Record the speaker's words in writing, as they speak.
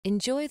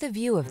Enjoy the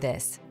view of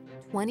this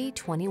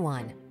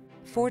 2021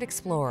 Ford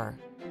Explorer.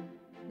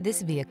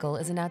 This vehicle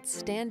is an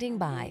outstanding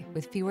buy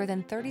with fewer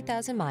than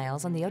 30,000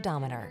 miles on the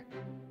odometer.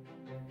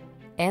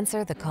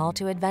 Answer the call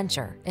to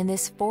adventure in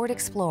this Ford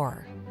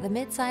Explorer, the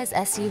midsize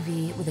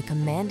SUV with a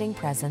commanding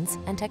presence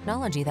and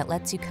technology that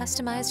lets you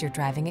customize your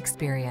driving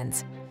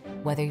experience.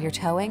 Whether you're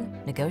towing,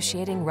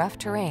 negotiating rough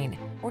terrain,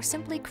 or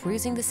simply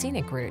cruising the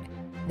scenic route,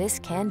 this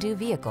can-do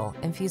vehicle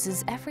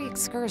infuses every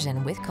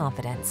excursion with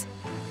confidence.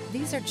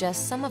 These are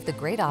just some of the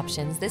great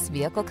options this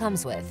vehicle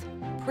comes with: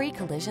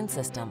 pre-collision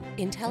system,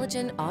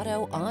 intelligent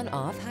auto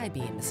on-off high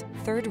beams,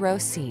 third row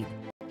seat,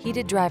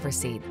 heated driver's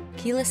seat,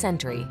 keyless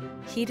entry,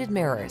 heated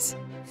mirrors,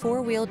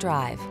 four-wheel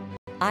drive,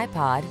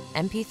 iPod,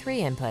 MP3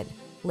 input,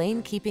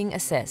 lane keeping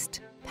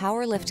assist,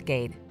 power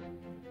liftgate.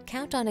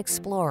 Count on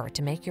Explorer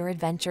to make your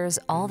adventures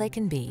all they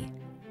can be.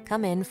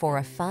 Come in for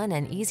a fun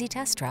and easy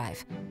test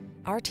drive.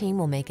 Our team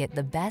will make it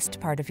the best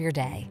part of your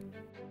day.